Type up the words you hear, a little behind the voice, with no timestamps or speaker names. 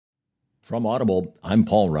From Audible, I'm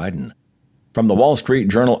Paul Ryden. From the Wall Street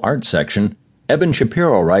Journal Art section, Eben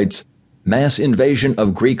Shapiro writes, Mass invasion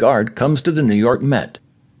of Greek art comes to the New York Met.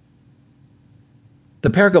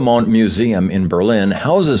 The Pergamon Museum in Berlin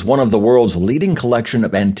houses one of the world's leading collection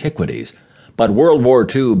of antiquities, but World War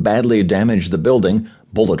II badly damaged the building,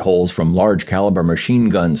 bullet holes from large-caliber machine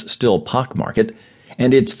guns still pockmark it,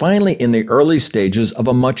 and it's finally in the early stages of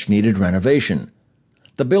a much-needed renovation.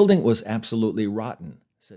 The building was absolutely rotten.